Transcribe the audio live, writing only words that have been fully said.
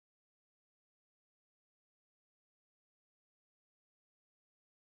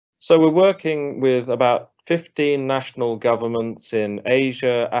So we're working with about 15 national governments in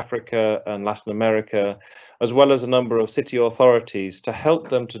Asia, Africa, and Latin America, as well as a number of city authorities to help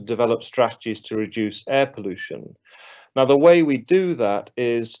them to develop strategies to reduce air pollution. Now, the way we do that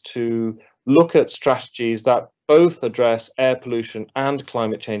is to look at strategies that both address air pollution and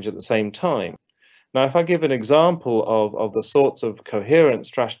climate change at the same time. Now, if I give an example of the sorts of coherent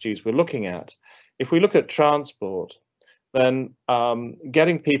strategies we're looking at, if we look at transport, then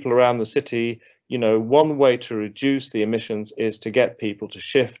getting people around the city, one way to reduce the emissions is to get people to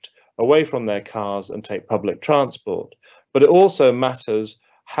shift away from their cars and take public transport. But it also matters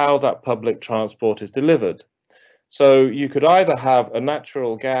how that public transport is delivered. So you could either have a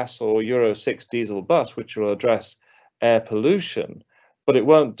natural gas or Euro 6 diesel bus, which will address air pollution, but it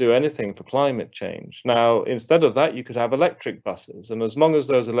won't do anything for climate change. Now, instead of that, you could have electric buses. And as long as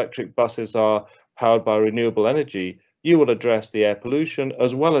those electric buses are powered by renewable energy, you will address the air pollution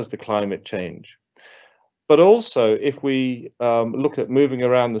as well as the climate change. But also, if we look at moving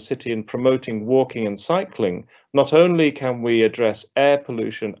around the city and promoting walking and cycling, not only can we address air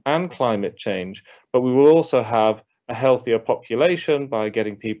pollution and climate change, but we will also have a healthier population by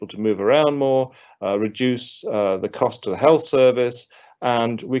getting people to move around more, reduce the cost of the health service,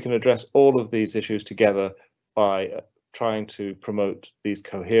 and we can address all of these issues together by trying to promote these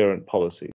coherent policies.